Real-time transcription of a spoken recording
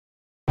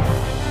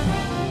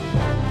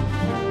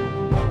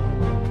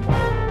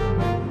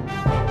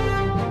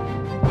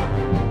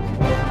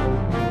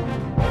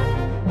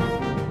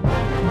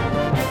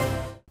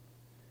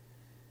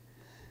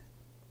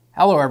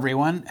Hello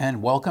everyone,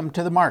 and welcome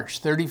to the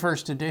March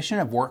 31st edition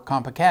of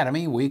WorkComp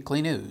Academy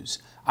Weekly News.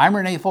 I'm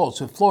Renee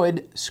Foltz with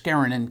Floyd,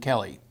 Skeren, and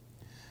Kelly.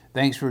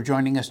 Thanks for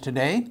joining us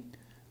today.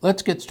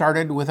 Let's get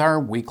started with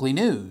our weekly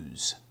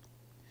news.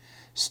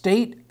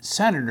 State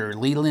Senator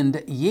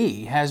Leland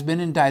Yee has been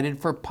indicted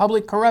for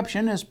public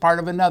corruption as part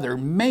of another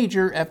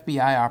major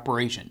FBI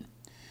operation.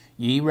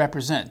 Yee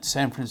represents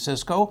San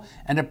Francisco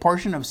and a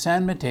portion of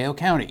San Mateo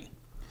County.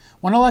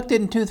 When elected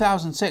in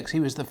 2006,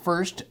 he was the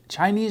first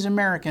Chinese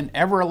American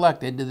ever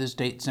elected to the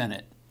state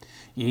Senate.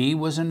 Yee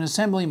was an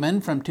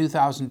assemblyman from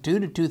 2002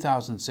 to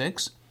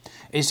 2006,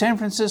 a San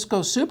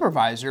Francisco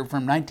supervisor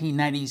from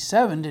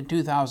 1997 to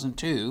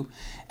 2002,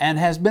 and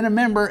has been a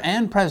member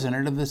and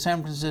president of the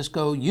San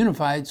Francisco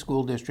Unified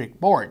School District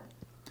Board.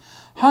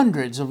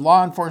 Hundreds of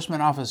law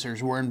enforcement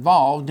officers were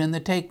involved in the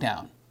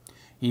takedown.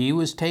 Yee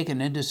was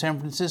taken into San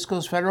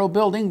Francisco's federal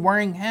building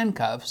wearing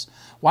handcuffs,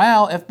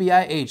 while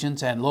FBI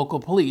agents and local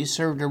police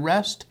served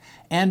arrest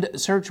and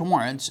search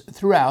warrants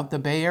throughout the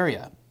Bay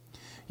Area.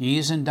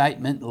 Yee's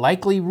indictment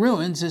likely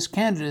ruins his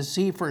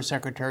candidacy for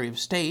Secretary of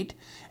State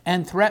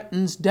and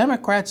threatens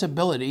Democrats'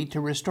 ability to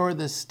restore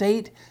the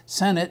state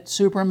Senate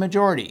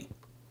supermajority.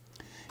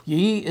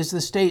 Yee is the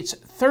state's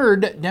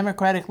third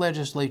Democratic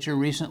legislature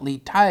recently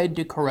tied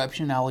to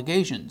corruption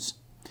allegations.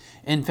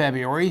 In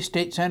February,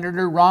 State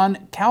Senator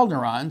Ron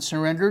Calderon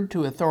surrendered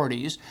to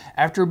authorities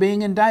after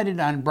being indicted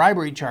on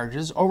bribery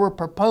charges over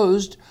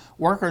proposed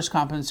workers'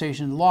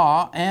 compensation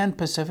law and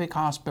Pacific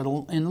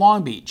Hospital in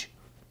Long Beach.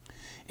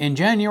 In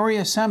January,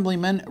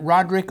 Assemblyman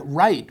Roderick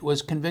Wright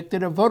was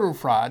convicted of voter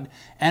fraud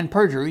and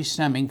perjury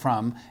stemming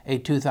from a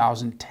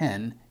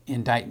 2010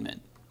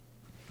 indictment.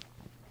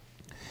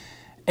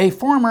 A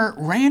former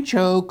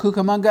Rancho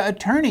Cucamonga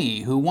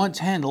attorney who once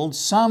handled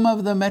some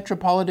of the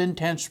Metropolitan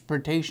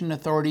Transportation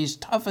Authority's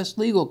toughest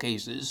legal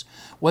cases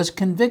was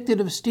convicted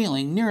of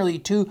stealing nearly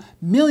 $2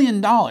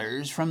 million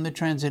from the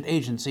transit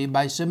agency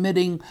by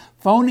submitting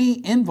phony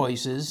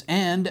invoices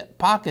and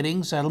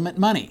pocketing settlement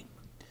money.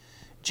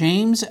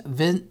 James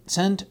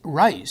Vincent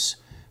Rice,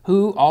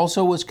 who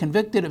also was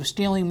convicted of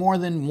stealing more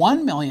than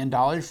 $1 million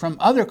from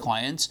other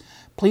clients,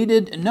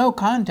 pleaded no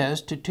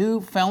contest to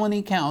 2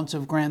 felony counts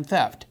of grand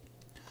theft.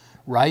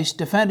 Rice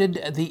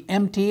defended the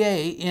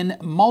MTA in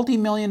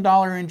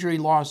multi-million-dollar injury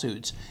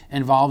lawsuits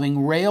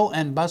involving rail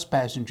and bus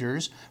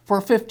passengers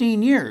for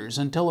 15 years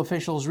until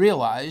officials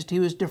realized he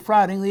was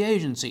defrauding the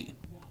agency.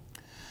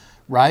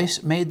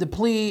 Rice made the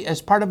plea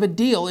as part of a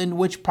deal in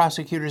which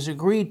prosecutors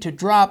agreed to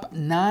drop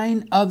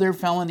 9 other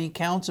felony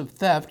counts of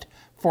theft,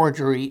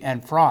 forgery,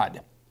 and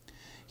fraud.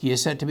 He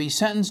is set to be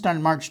sentenced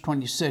on March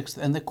 26th,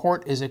 and the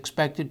court is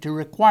expected to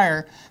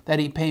require that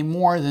he pay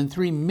more than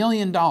 $3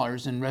 million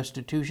in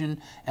restitution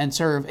and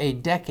serve a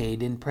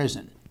decade in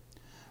prison.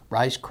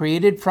 Rice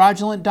created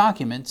fraudulent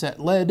documents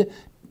that led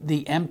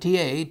the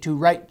MTA to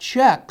write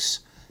checks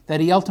that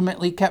he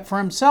ultimately kept for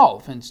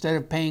himself instead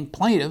of paying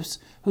plaintiffs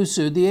who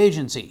sued the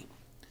agency.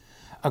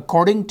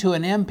 According to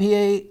an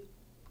MTA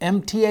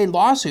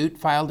lawsuit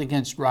filed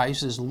against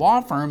Rice's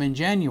law firm in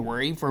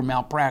January for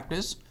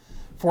malpractice,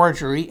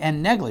 forgery,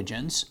 and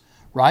negligence,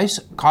 Rice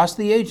cost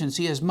the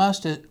agency as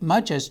much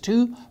as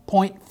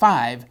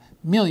 $2.5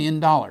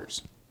 million.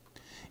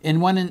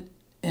 In one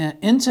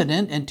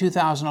incident in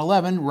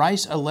 2011,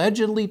 Rice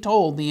allegedly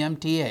told the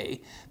MTA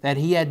that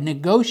he had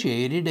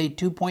negotiated a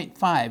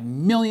 $2.5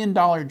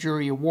 million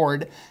jury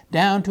award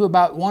down to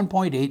about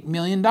 $1.8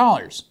 million.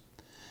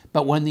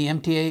 But when the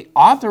MTA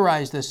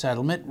authorized the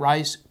settlement,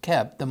 Rice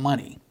kept the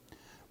money.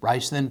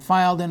 Rice then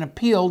filed an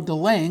appeal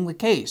delaying the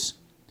case.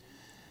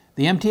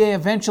 The MTA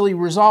eventually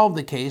resolved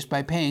the case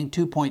by paying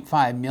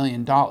 $2.5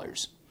 million.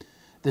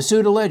 The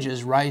suit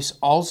alleges Rice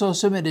also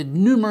submitted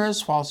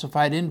numerous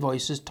falsified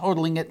invoices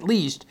totaling at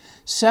least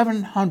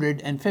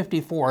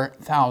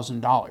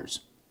 $754,000.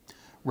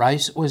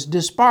 Rice was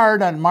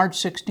disbarred on March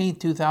 16,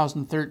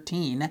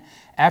 2013,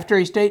 after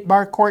a state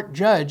bar court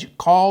judge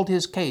called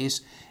his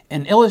case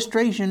an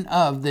illustration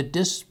of the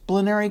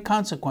disciplinary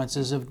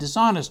consequences of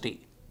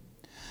dishonesty.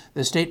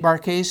 The state bar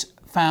case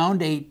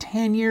found a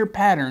 10-year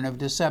pattern of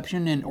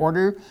deception in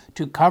order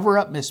to cover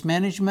up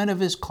mismanagement of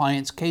his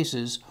client's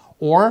cases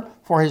or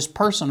for his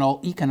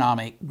personal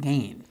economic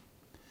gain.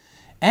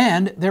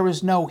 And there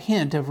was no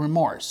hint of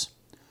remorse.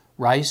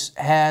 Rice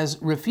has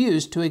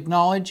refused to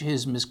acknowledge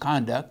his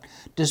misconduct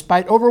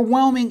despite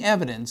overwhelming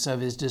evidence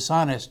of his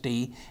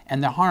dishonesty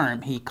and the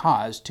harm he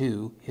caused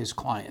to his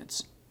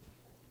clients.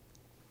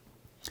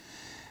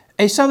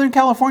 A Southern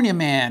California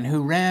man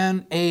who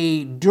ran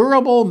a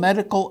durable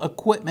medical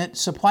equipment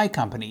supply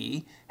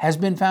company has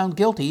been found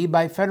guilty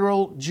by a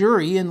federal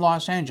jury in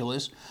Los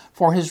Angeles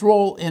for his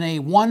role in a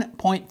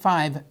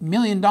 $1.5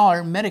 million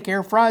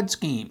Medicare fraud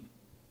scheme.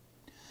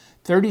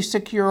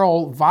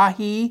 36-year-old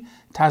Vahi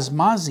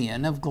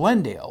Tasmazian of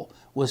Glendale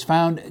was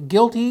found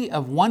guilty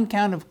of 1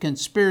 count of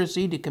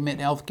conspiracy to commit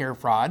healthcare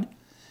fraud,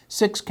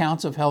 6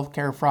 counts of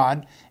healthcare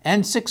fraud,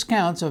 and 6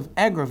 counts of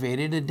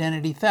aggravated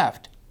identity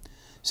theft.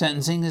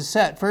 Sentencing is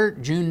set for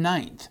June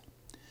 9th.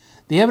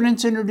 The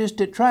evidence introduced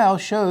at trial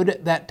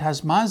showed that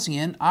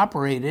Tasmasian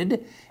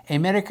operated a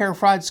Medicare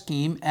fraud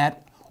scheme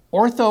at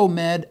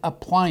OrthoMed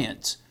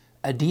Appliance,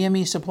 a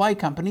DME supply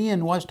company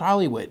in West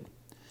Hollywood.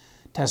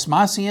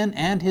 Tasmasian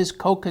and his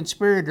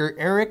co-conspirator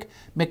Eric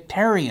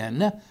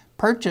Mictarian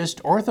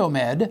purchased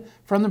OrthoMed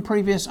from the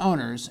previous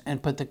owners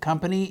and put the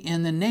company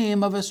in the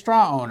name of a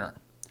straw owner.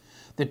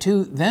 The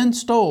two then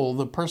stole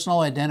the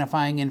personal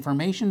identifying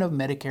information of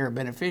Medicare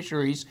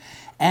beneficiaries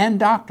and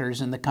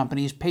doctors in the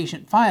company's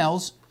patient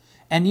files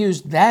and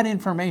used that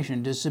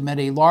information to submit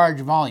a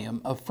large volume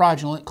of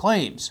fraudulent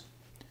claims.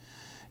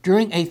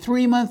 During a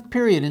 3-month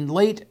period in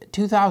late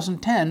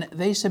 2010,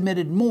 they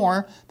submitted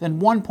more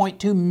than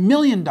 $1.2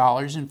 million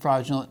in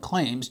fraudulent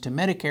claims to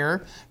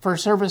Medicare for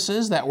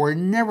services that were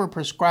never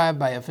prescribed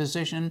by a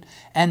physician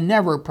and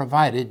never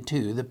provided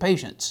to the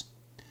patients.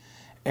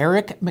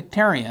 Eric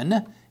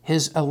Mictarian,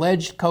 his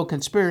alleged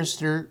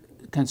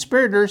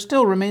co-conspirator,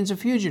 still remains a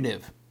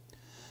fugitive.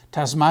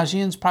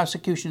 Tasmasian's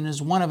prosecution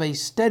is one of a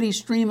steady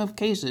stream of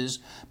cases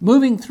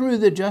moving through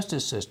the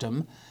justice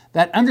system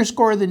that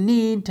underscore the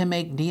need to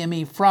make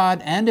DME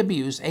fraud and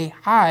abuse a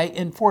high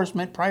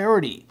enforcement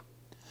priority.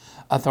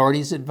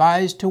 Authorities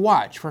advise to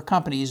watch for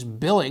companies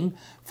billing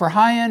for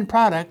high-end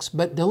products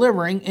but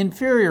delivering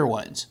inferior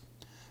ones,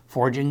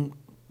 forging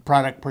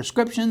product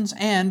prescriptions,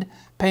 and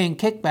paying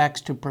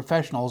kickbacks to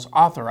professionals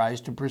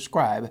authorized to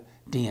prescribe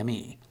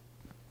DME.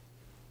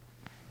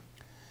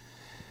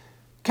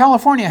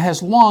 California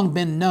has long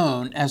been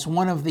known as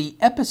one of the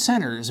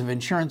epicenters of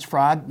insurance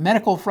fraud,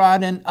 medical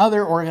fraud, and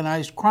other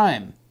organized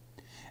crime.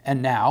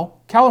 And now,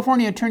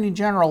 California Attorney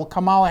General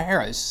Kamala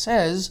Harris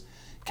says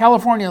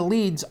California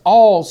leads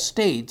all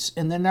states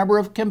in the number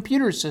of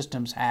computer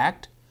systems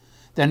hacked,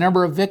 the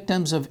number of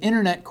victims of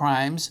internet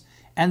crimes,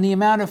 and the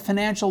amount of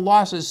financial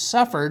losses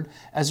suffered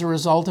as a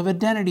result of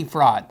identity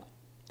fraud.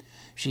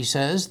 She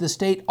says the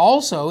state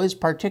also is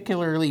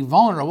particularly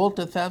vulnerable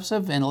to thefts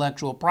of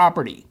intellectual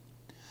property.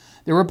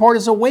 The report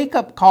is a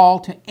wake-up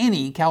call to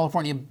any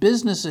California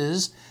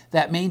businesses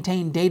that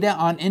maintain data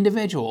on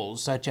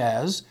individuals, such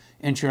as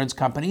insurance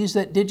companies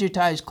that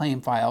digitize claim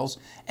files,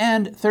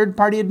 and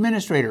third-party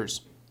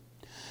administrators.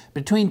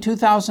 Between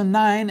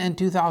 2009 and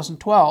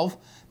 2012,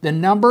 the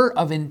number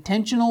of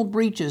intentional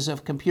breaches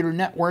of computer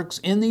networks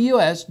in the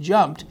U.S.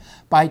 jumped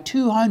by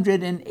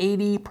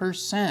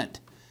 280%,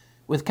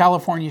 with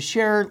California's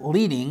share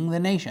leading the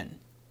nation.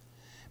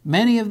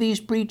 Many of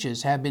these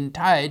breaches have been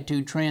tied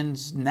to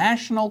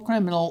transnational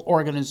criminal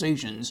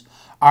organizations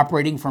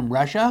operating from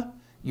Russia,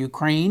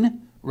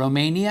 Ukraine,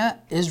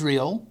 Romania,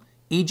 Israel,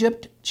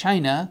 Egypt,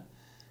 China,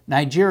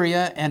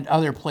 Nigeria, and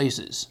other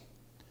places.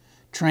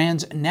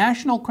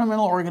 Transnational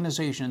criminal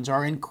organizations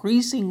are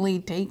increasingly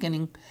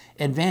taking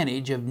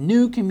advantage of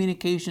new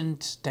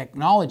communications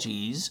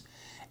technologies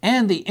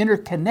and the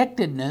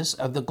interconnectedness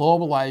of the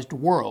globalized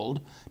world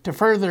to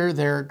further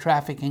their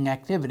trafficking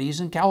activities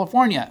in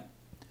California.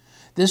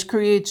 This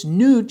creates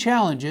new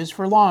challenges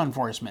for law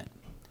enforcement.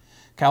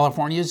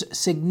 California's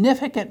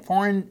significant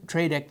foreign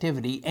trade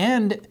activity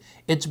and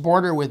its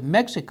border with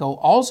Mexico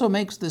also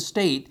makes the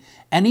state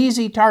an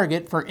easy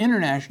target for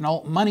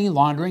international money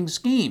laundering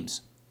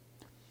schemes.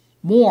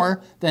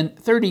 More than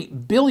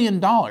 $30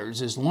 billion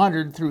is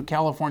laundered through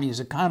California's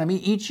economy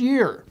each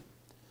year.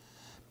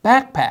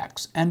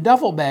 Backpacks and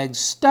duffel bags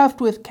stuffed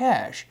with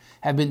cash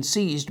have been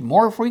seized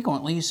more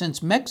frequently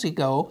since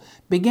Mexico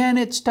began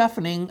its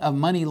toughening of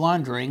money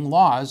laundering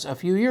laws a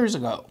few years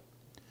ago.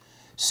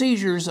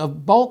 Seizures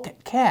of bulk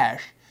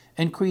cash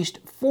increased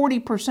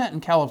 40%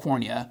 in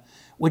California,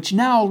 which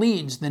now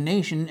leads the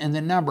nation in the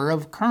number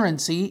of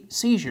currency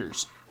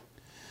seizures.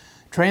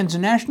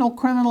 Transnational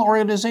criminal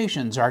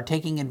organizations are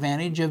taking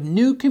advantage of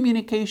new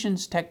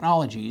communications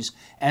technologies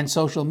and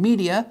social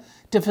media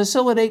to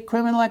facilitate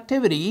criminal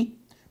activity,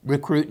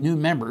 recruit new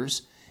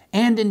members,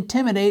 and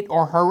intimidate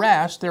or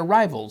harass their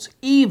rivals,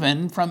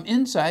 even from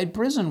inside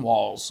prison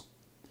walls.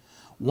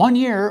 One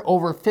year,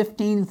 over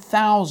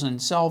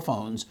 15,000 cell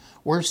phones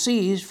were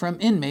seized from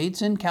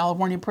inmates in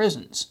California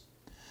prisons.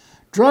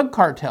 Drug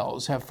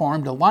cartels have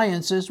formed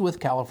alliances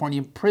with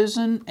California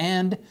prison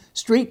and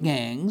street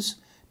gangs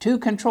to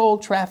control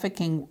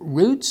trafficking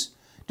routes,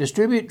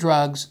 distribute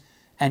drugs,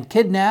 and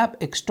kidnap,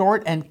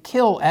 extort, and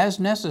kill as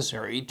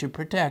necessary to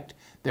protect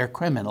their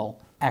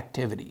criminal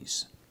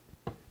activities.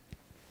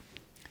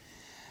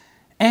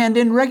 And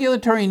in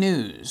regulatory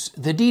news,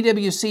 the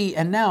DWC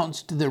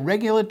announced the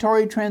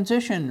regulatory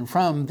transition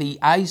from the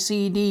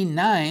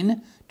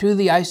ICD-9 to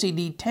the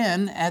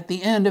ICD-10 at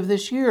the end of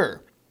this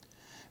year.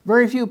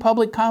 Very few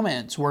public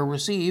comments were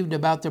received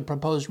about the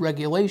proposed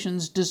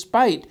regulations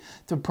despite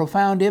the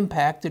profound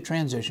impact the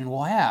transition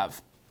will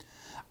have.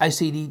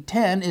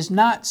 ICD-10 is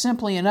not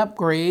simply an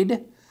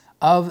upgrade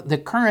of the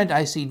current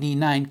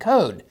ICD-9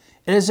 code.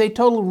 It is a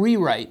total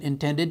rewrite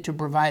intended to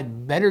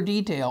provide better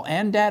detail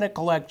and data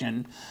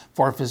collection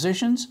for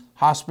physicians,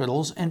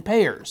 hospitals, and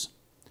payers.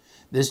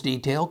 This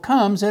detail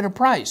comes at a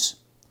price.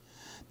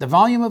 The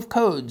volume of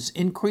codes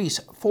increase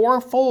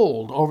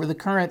fourfold over the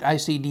current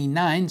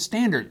ICD-9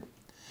 standard.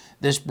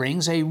 This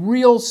brings a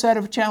real set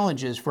of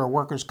challenges for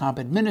workers' comp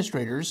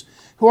administrators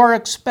who are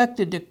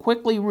expected to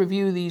quickly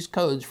review these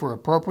codes for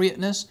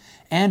appropriateness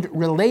and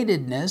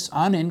relatedness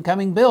on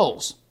incoming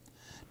bills.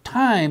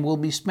 Time will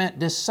be spent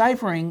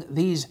deciphering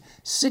these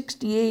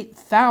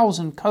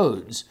 68,000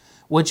 codes,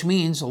 which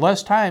means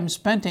less time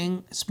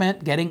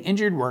spent getting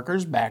injured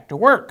workers back to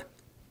work.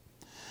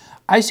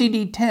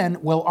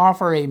 ICD-10 will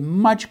offer a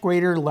much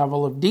greater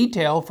level of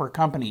detail for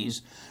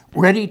companies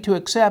ready to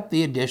accept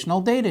the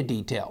additional data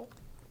detail.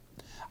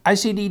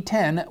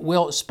 ICD-10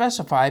 will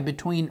specify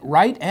between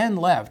right and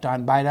left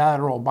on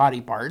bilateral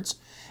body parts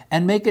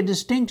and make a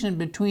distinction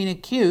between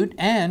acute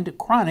and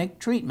chronic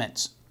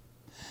treatments.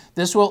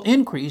 This will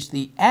increase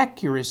the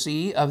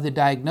accuracy of the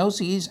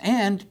diagnoses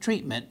and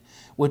treatment,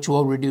 which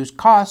will reduce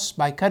costs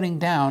by cutting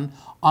down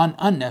on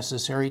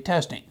unnecessary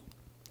testing.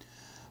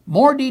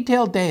 More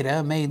detailed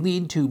data may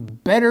lead to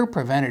better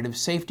preventative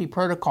safety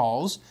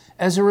protocols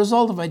as a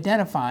result of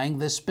identifying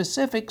the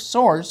specific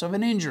source of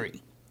an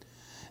injury.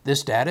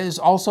 This data is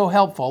also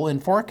helpful in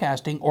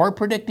forecasting or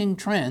predicting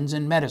trends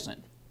in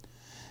medicine.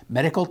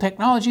 Medical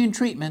technology and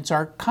treatments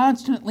are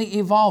constantly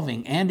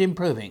evolving and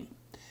improving,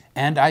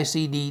 and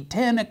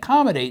ICD-10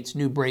 accommodates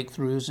new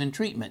breakthroughs in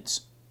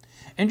treatments.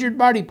 Injured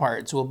body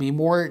parts will be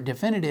more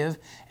definitive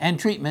and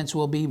treatments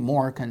will be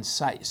more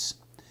concise.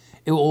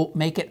 It will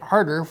make it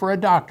harder for a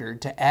doctor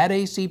to add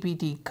a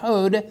CPT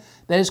code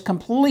that is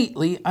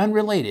completely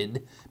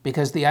unrelated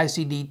because the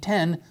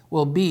ICD-10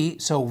 will be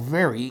so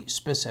very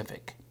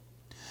specific.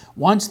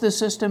 Once the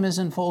system is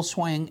in full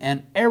swing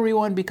and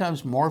everyone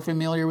becomes more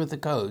familiar with the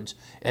codes,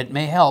 it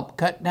may help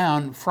cut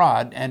down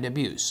fraud and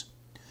abuse.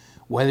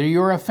 Whether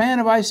you're a fan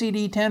of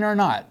ICD-10 or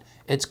not,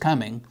 it's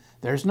coming.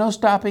 There's no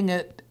stopping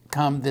it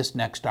come this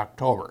next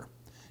October.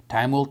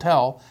 Time will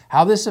tell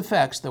how this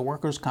affects the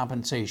workers'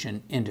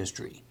 compensation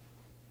industry.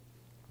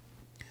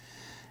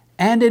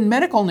 And in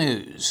medical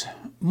news,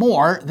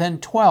 more than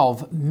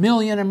 12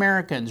 million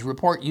Americans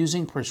report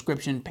using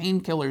prescription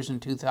painkillers in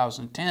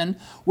 2010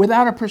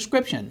 without a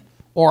prescription,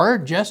 or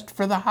just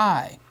for the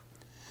high.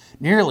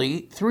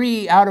 Nearly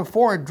 3 out of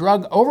 4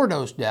 drug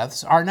overdose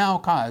deaths are now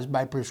caused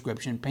by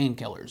prescription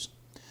painkillers.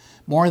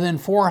 More than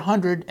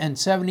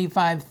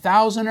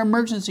 475,000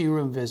 emergency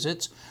room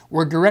visits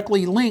were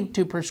directly linked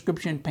to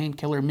prescription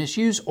painkiller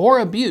misuse or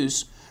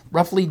abuse,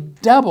 roughly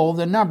double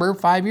the number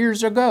 5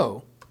 years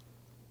ago.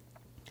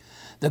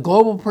 The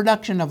global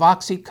production of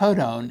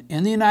oxycodone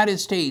in the United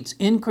States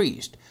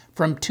increased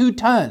from 2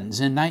 tons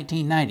in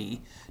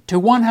 1990 to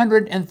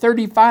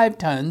 135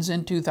 tons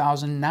in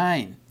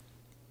 2009.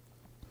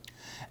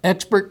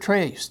 Experts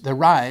trace the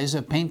rise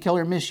of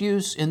painkiller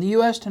misuse in the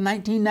U.S. to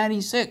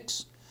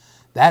 1996.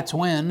 That's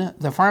when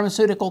the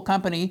pharmaceutical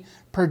company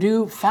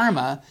Purdue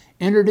Pharma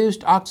introduced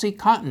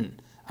OxyContin,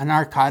 a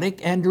narcotic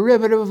and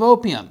derivative of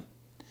opium.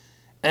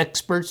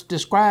 Experts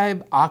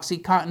describe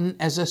OxyContin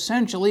as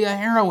essentially a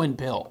heroin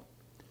pill.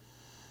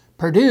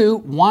 Purdue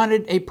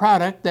wanted a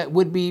product that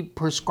would be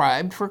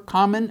prescribed for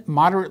common,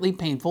 moderately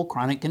painful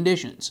chronic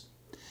conditions.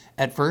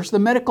 At first, the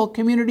medical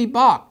community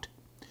balked.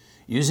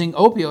 Using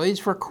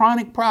opioids for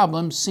chronic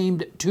problems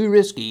seemed too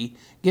risky,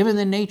 given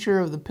the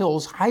nature of the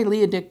pill's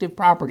highly addictive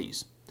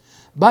properties.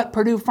 But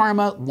Purdue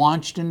Pharma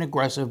launched an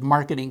aggressive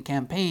marketing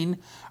campaign,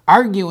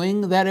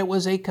 arguing that it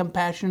was a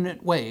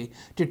compassionate way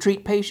to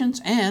treat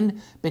patients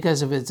and,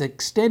 because of its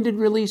extended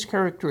release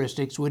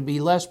characteristics, would be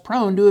less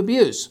prone to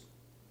abuse.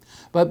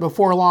 But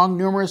before long,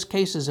 numerous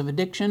cases of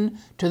addiction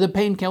to the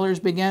painkillers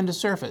began to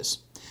surface.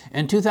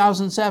 In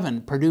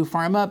 2007, Purdue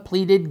Pharma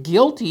pleaded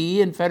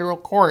guilty in federal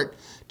court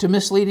to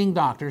misleading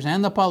doctors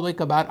and the public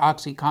about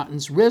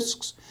OxyContin's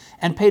risks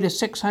and paid a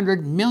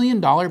 $600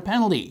 million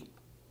penalty.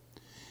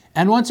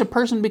 And once a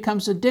person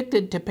becomes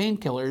addicted to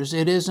painkillers,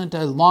 it isn't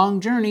a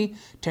long journey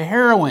to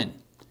heroin,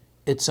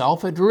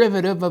 itself a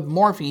derivative of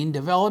morphine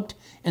developed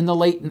in the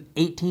late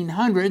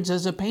 1800s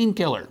as a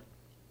painkiller.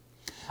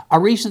 A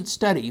recent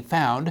study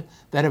found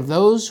that of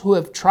those who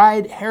have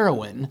tried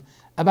heroin,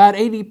 about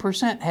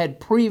 80% had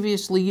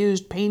previously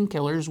used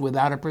painkillers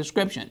without a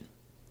prescription.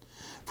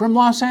 From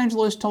Los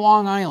Angeles to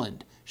Long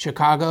Island,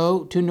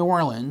 Chicago to New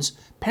Orleans,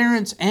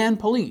 parents and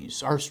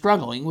police are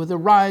struggling with a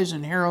rise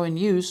in heroin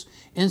use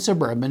in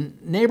suburban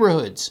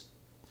neighborhoods.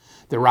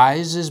 The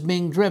rise is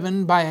being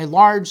driven by a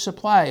large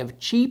supply of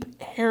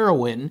cheap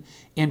heroin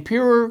in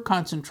purer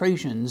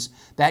concentrations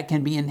that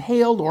can be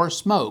inhaled or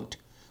smoked,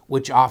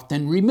 which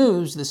often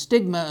removes the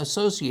stigma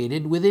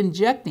associated with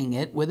injecting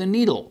it with a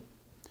needle.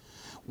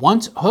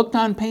 Once hooked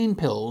on pain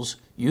pills,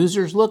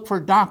 users look for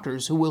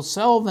doctors who will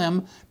sell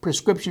them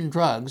prescription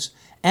drugs,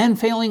 and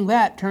failing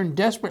that, turn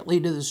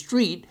desperately to the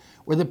street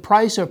where the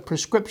price of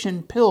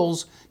prescription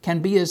pills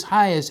can be as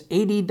high as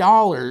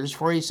 $80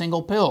 for a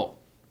single pill.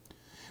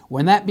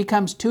 When that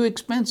becomes too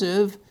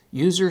expensive,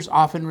 users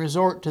often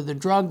resort to the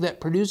drug that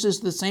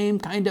produces the same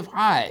kind of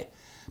high,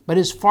 but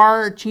is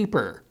far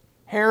cheaper: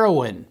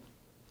 heroin.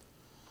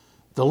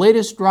 The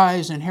latest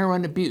rise in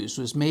heroin abuse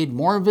was made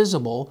more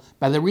visible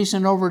by the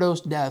recent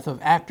overdose death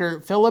of actor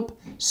Philip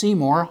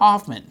Seymour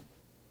Hoffman.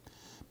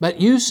 but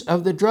use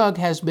of the drug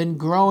has been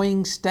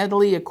growing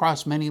steadily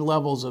across many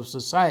levels of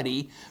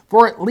society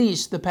for at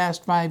least the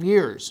past 5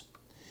 years.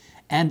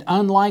 And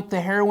unlike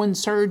the heroin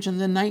surge in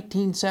the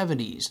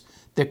 1970s,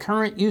 the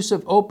current use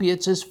of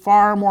opiates is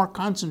far more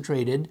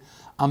concentrated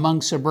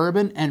among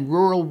suburban and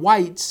rural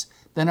whites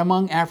than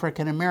among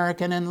African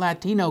American and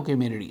Latino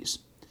communities.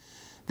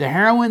 The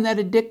heroin that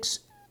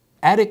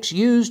addicts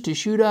used to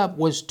shoot up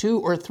was 2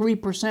 or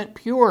 3%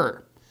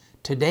 pure.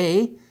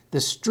 Today,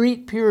 the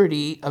street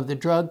purity of the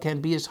drug can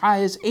be as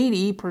high as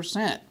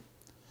 80%.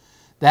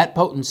 That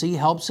potency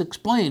helps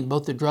explain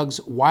both the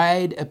drug's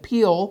wide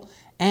appeal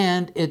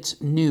and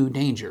its new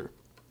danger.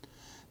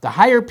 The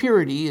higher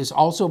purity is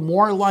also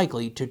more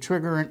likely to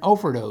trigger an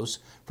overdose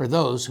for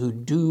those who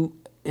do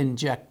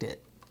inject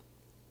it.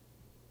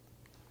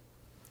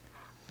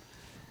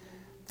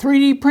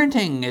 3D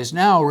printing is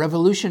now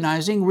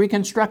revolutionizing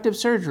reconstructive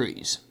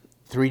surgeries.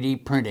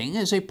 3D printing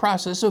is a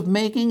process of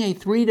making a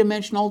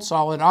three-dimensional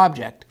solid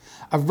object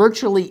of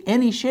virtually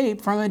any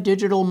shape from a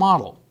digital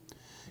model.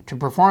 To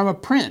perform a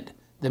print,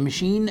 the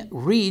machine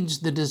reads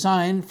the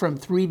design from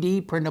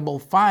 3D printable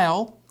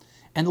file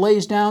and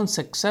lays down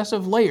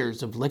successive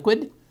layers of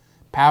liquid,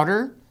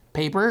 powder,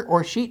 paper,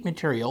 or sheet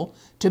material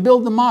to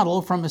build the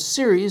model from a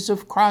series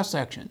of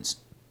cross-sections.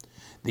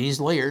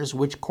 These layers,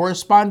 which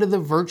correspond to the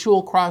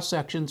virtual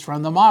cross-sections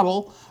from the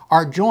model,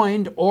 are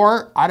joined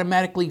or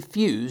automatically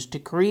fused to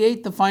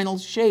create the final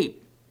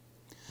shape.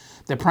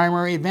 The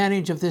primary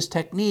advantage of this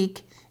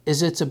technique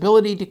is its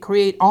ability to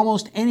create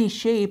almost any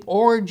shape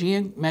or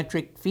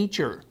geometric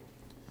feature.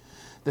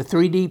 The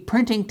 3D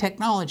printing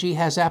technology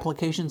has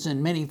applications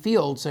in many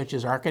fields such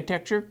as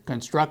architecture,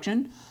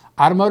 construction,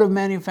 automotive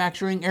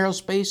manufacturing,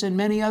 aerospace, and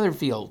many other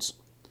fields.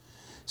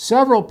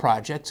 Several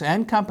projects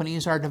and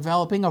companies are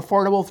developing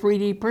affordable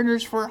 3D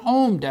printers for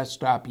home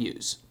desktop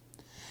use.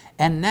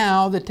 And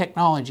now the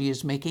technology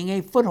is making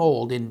a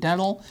foothold in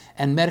dental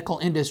and medical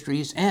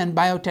industries and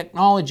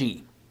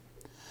biotechnology.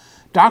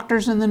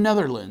 Doctors in the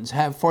Netherlands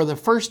have for the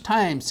first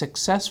time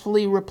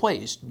successfully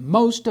replaced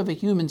most of a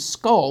human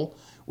skull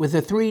with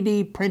a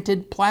 3D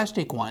printed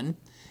plastic one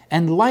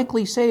and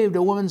likely saved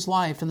a woman's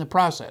life in the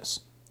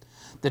process.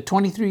 The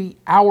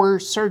 23-hour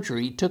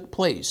surgery took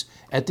place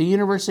at the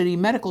University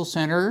Medical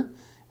Center,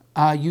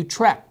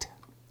 Utrecht.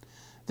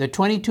 The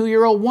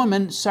 22-year-old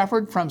woman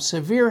suffered from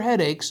severe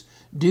headaches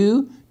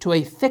due to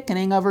a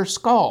thickening of her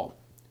skull.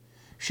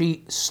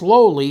 She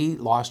slowly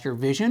lost her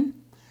vision,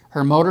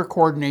 her motor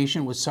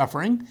coordination was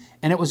suffering,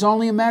 and it was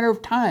only a matter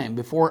of time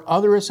before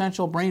other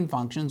essential brain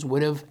functions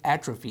would have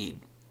atrophied.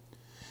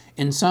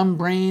 In some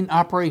brain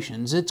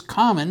operations, it's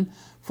common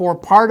for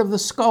part of the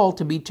skull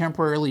to be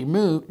temporarily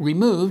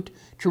removed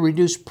to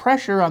reduce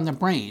pressure on the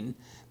brain,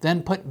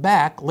 then put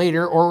back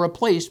later or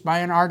replaced by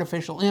an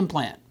artificial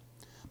implant.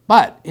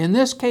 But in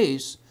this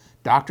case,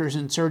 doctors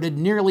inserted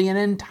nearly an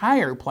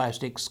entire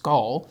plastic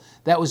skull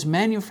that was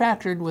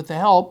manufactured with the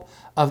help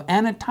of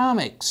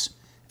Anatomics,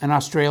 an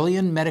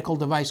Australian medical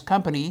device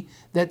company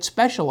that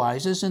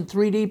specializes in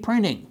 3D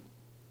printing.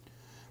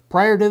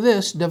 Prior to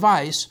this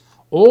device,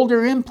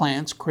 older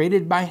implants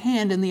created by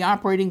hand in the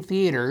operating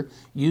theater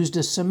used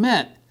a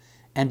cement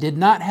and did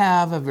not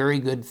have a very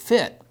good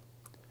fit.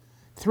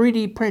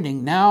 3D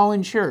printing now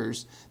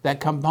ensures that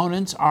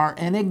components are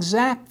an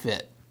exact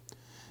fit.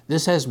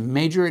 This has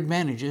major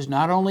advantages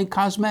not only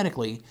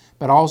cosmetically,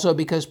 but also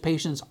because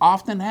patients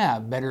often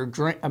have better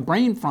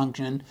brain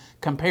function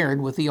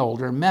compared with the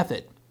older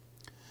method.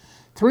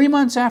 3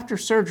 months after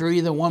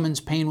surgery, the woman's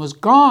pain was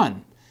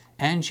gone,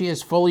 and she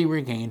has fully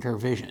regained her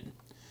vision.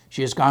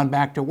 She has gone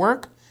back to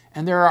work,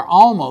 and there are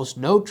almost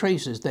no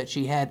traces that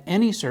she had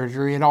any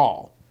surgery at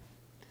all.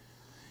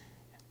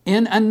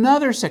 In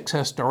another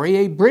success story,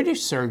 a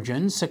British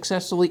surgeon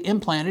successfully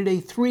implanted a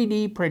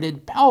 3D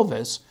printed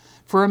pelvis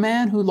for a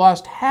man who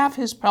lost half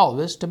his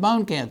pelvis to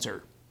bone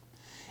cancer.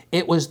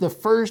 It was the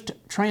first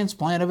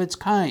transplant of its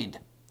kind.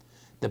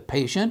 The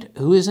patient,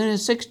 who is in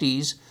his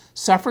 60s,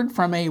 suffered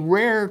from a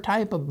rare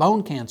type of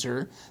bone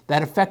cancer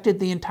that affected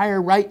the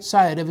entire right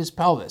side of his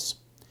pelvis.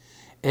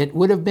 It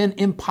would have been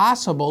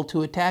impossible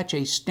to attach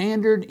a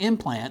standard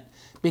implant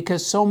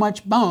because so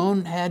much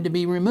bone had to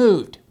be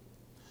removed.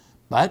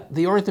 But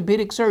the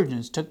orthopedic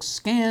surgeons took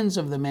scans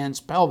of the man's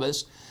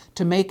pelvis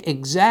to make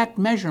exact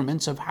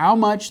measurements of how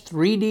much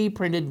 3D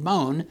printed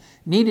bone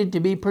needed to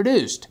be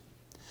produced.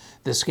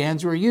 The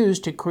scans were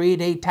used to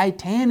create a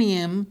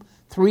titanium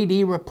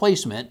 3D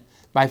replacement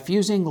by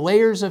fusing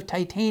layers of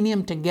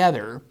titanium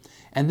together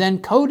and then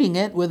coating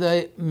it with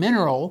a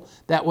mineral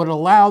that would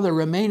allow the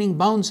remaining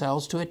bone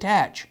cells to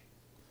attach.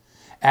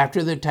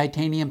 After the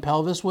titanium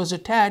pelvis was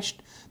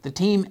attached, the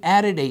team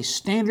added a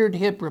standard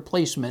hip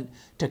replacement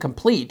to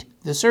complete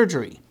the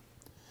surgery.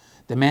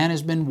 The man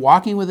has been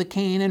walking with a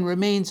cane and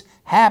remains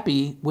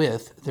happy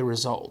with the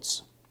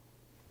results.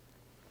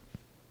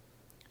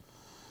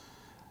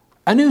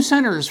 A new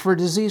Centers for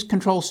Disease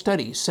Control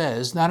study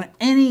says that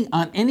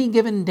on any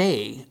given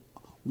day,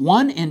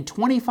 1 in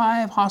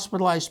 25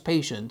 hospitalized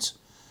patients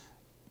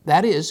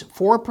that is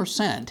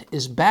 4%,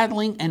 is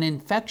battling an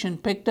infection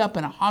picked up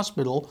in a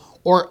hospital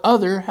or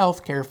other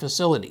healthcare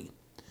facility.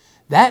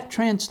 That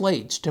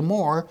translates to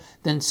more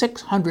than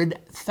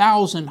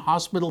 600,000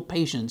 hospital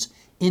patients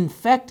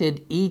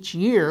infected each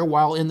year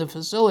while in the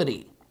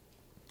facility.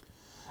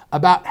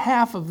 About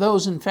half of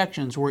those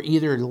infections were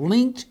either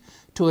linked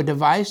to a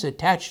device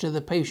attached to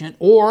the patient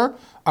or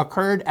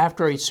occurred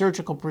after a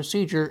surgical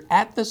procedure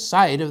at the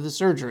site of the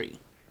surgery.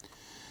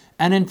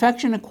 An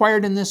infection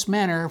acquired in this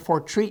manner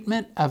for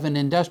treatment of an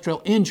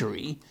industrial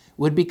injury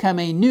would become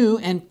a new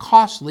and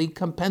costly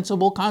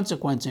compensable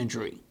consequence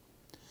injury.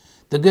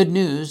 The good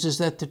news is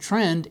that the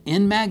trend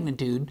in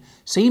magnitude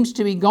seems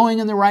to be going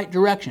in the right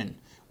direction,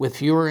 with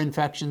fewer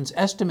infections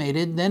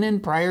estimated than in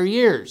prior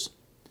years.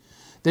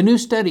 The new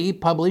study,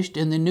 published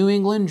in the New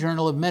England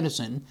Journal of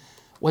Medicine,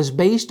 was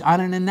based on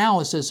an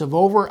analysis of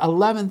over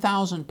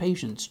 11,000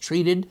 patients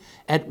treated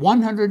at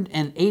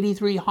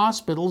 183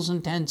 hospitals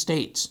in 10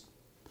 states.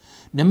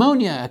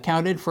 Pneumonia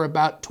accounted for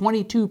about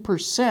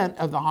 22%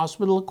 of the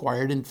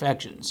hospital-acquired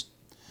infections.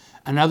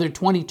 Another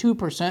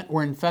 22%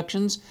 were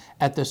infections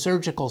at the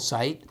surgical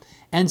site,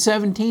 and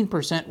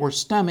 17% were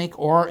stomach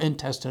or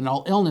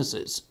intestinal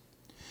illnesses.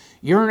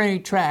 Urinary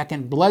tract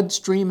and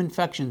bloodstream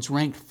infections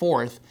ranked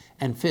 4th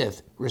and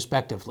 5th,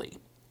 respectively.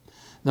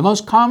 The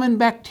most common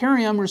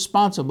bacterium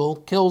responsible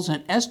kills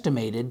an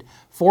estimated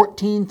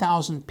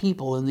 14,000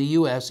 people in the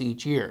U.S.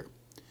 each year.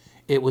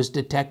 It was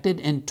detected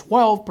in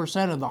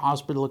 12% of the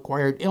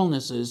hospital-acquired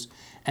illnesses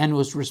and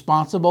was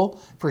responsible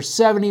for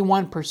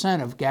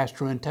 71% of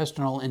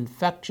gastrointestinal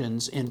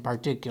infections in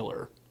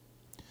particular.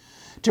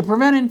 To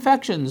prevent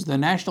infections, the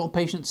National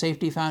Patient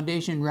Safety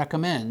Foundation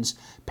recommends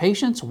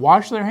patients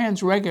wash their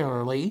hands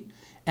regularly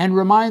and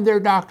remind their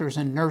doctors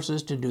and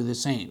nurses to do the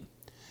same.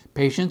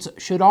 Patients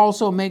should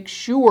also make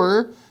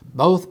sure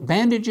both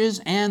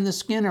bandages and the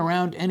skin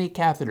around any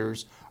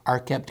catheters are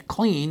kept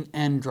clean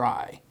and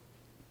dry.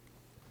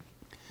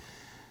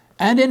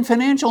 And in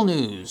financial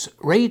news,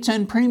 rates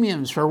and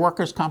premiums for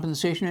workers'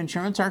 compensation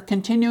insurance are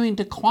continuing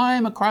to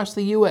climb across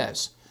the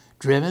U.S.,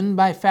 driven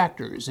by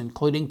factors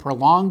including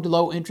prolonged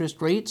low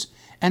interest rates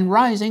and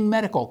rising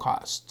medical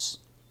costs.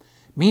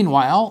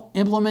 Meanwhile,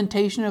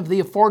 implementation of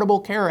the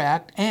Affordable Care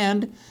Act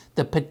and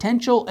the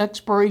potential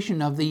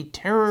expiration of the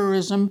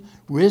Terrorism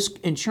Risk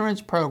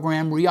Insurance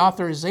Program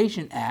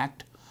Reauthorization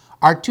Act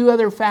are two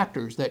other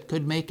factors that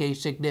could make a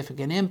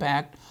significant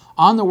impact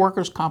on the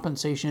workers'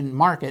 compensation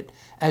market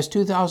as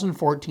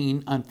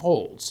 2014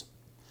 unfolds.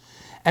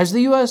 As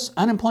the U.S.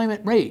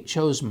 unemployment rate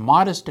shows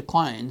modest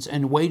declines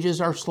and wages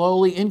are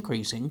slowly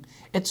increasing,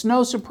 it's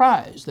no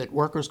surprise that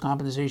workers'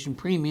 compensation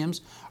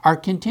premiums are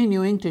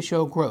continuing to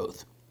show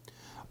growth.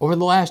 Over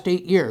the last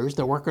 8 years,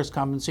 the workers'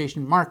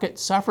 compensation market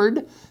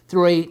suffered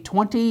through a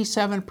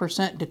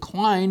 27%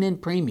 decline in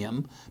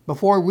premium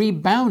before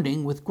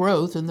rebounding with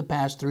growth in the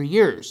past 3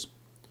 years.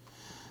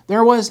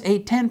 There was a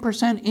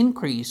 10%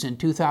 increase in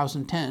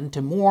 2010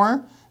 to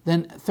more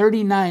than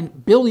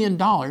 $39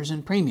 billion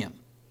in premium.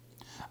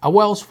 A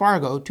Wells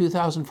Fargo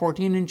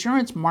 2014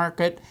 insurance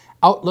market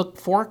outlook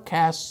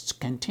forecasts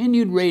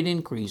continued rate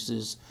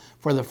increases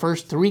for the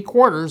first 3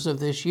 quarters of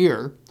this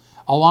year,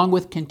 along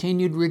with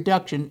continued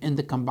reduction in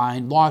the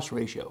combined loss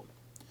ratio.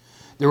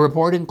 The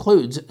report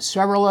includes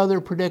several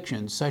other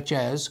predictions, such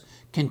as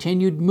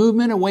continued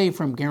movement away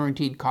from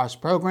guaranteed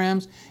cost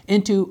programs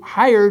into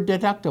higher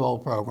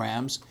deductible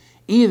programs,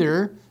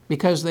 either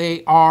because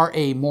they are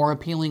a more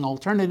appealing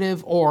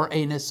alternative or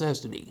a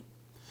necessity.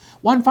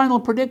 One final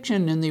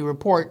prediction in the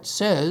report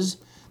says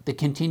the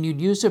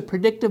continued use of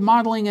predictive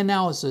modeling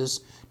analysis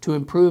to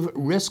improve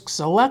risk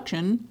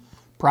selection,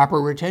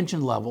 proper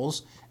retention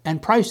levels,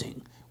 and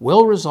pricing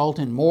will result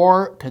in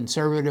more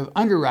conservative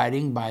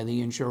underwriting by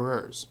the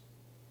insurers.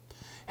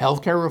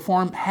 Healthcare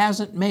reform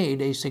hasn't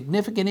made a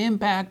significant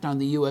impact on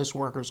the U.S.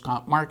 workers'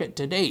 comp market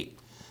to date,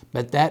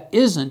 but that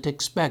isn't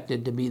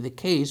expected to be the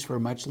case for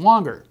much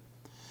longer.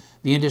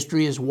 The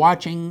industry is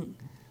watching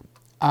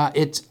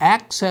its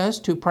access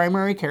to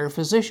primary care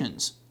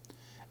physicians.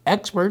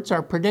 Experts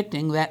are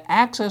predicting that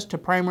access to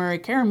primary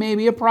care may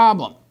be a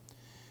problem.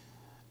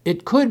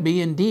 It could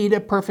be indeed a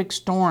perfect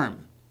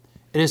storm.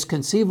 It is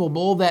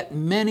conceivable that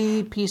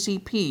many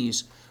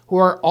PCPs who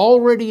are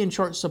already in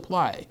short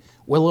supply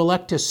will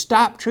elect to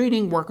stop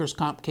treating workers'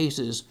 comp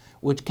cases,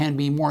 which can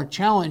be more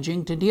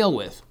challenging to deal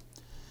with.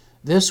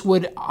 This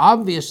would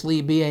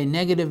obviously be a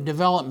negative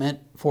development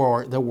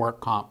for the work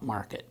comp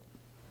market.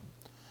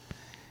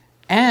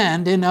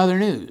 And in other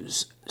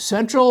news,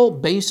 Central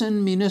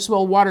Basin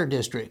Municipal Water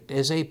District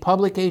is a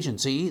public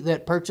agency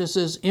that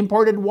purchases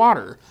imported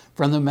water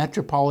from the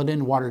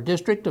Metropolitan Water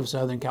District of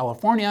Southern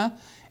California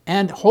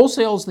and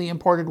wholesales the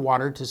imported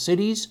water to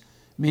cities,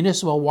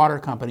 municipal water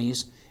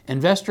companies,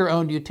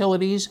 investor-owned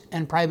utilities,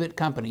 and private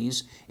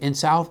companies in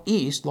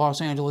southeast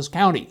Los Angeles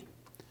County.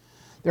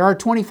 There are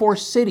 24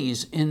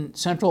 cities in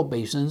Central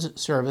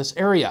Basin's service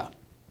area.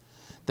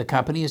 The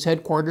company is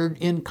headquartered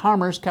in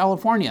Commerce,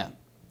 California.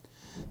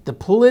 The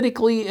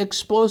politically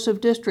explosive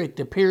district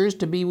appears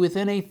to be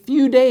within a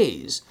few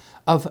days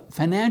of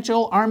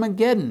financial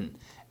Armageddon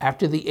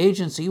after the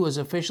agency was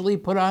officially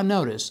put on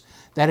notice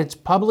that its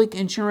public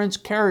insurance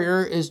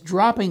carrier is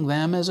dropping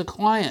them as a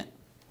client.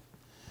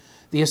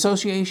 The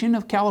Association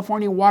of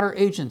California Water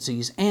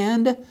Agencies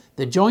and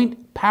the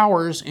Joint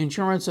Powers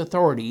Insurance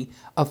Authority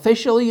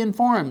officially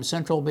informed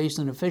Central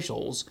Basin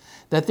officials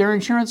that their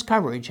insurance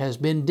coverage has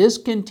been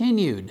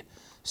discontinued,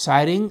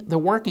 citing the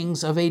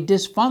workings of a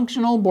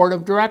dysfunctional board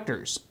of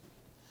directors.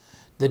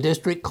 The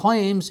district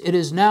claims it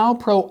is now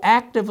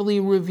proactively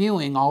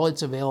reviewing all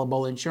its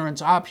available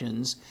insurance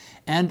options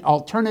and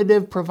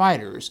alternative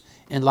providers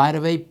in light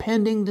of a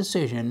pending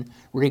decision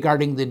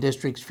regarding the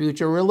district's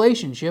future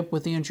relationship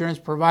with the insurance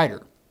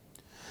provider.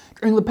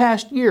 During the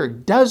past year,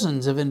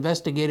 dozens of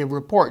investigative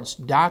reports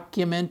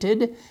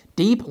documented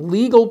deep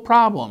legal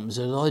problems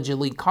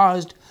allegedly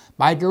caused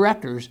by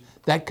directors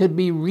that could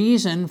be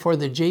reason for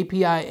the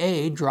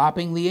JPIA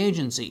dropping the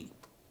agency.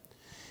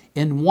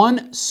 In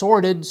one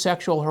sordid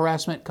sexual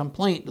harassment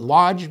complaint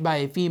lodged by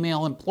a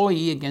female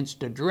employee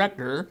against a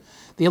director,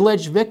 the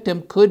alleged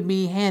victim could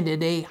be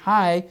handed a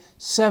high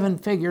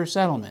seven-figure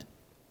settlement.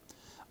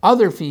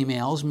 Other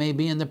females may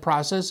be in the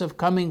process of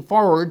coming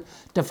forward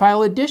to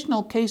file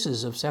additional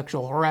cases of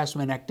sexual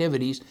harassment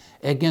activities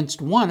against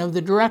one of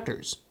the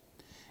directors.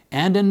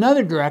 And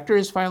another director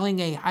is filing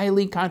a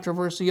highly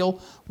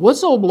controversial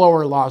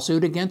whistleblower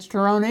lawsuit against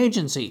her own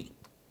agency.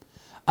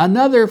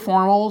 Another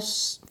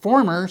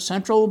former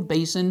Central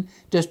Basin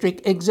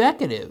District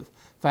executive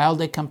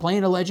filed a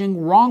complaint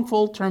alleging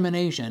wrongful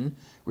termination,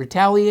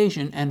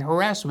 retaliation, and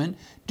harassment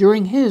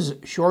during his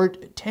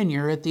short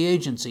tenure at the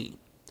agency.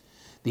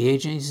 The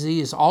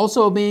agency is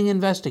also being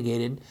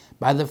investigated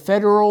by the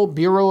Federal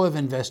Bureau of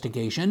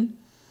Investigation,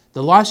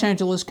 the Los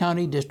Angeles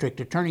County District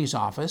Attorney's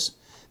Office,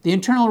 the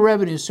Internal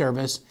Revenue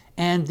Service,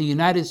 and the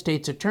United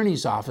States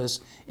Attorney's Office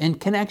in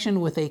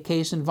connection with a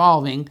case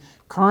involving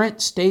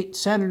current State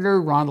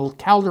Senator Ronald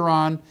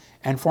Calderon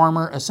and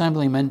former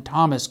Assemblyman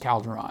Thomas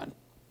Calderon.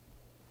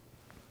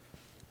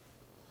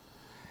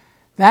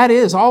 That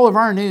is all of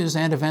our news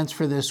and events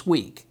for this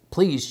week.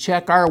 Please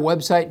check our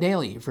website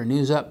daily for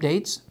news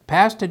updates,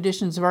 past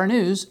editions of our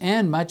news,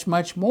 and much,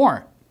 much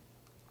more.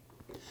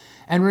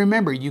 And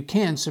remember, you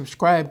can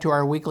subscribe to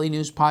our weekly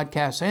news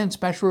podcasts and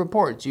special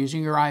reports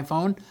using your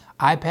iPhone,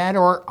 iPad,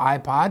 or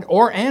iPod,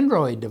 or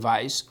Android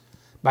device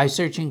by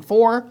searching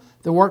for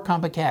the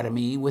WorkComp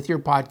Academy with your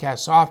podcast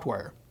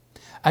software.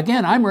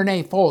 Again, I'm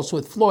Renee Fols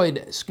with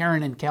Floyd,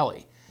 Skeren, and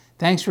Kelly.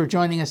 Thanks for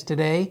joining us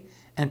today,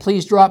 and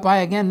please drop by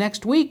again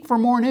next week for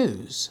more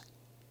news.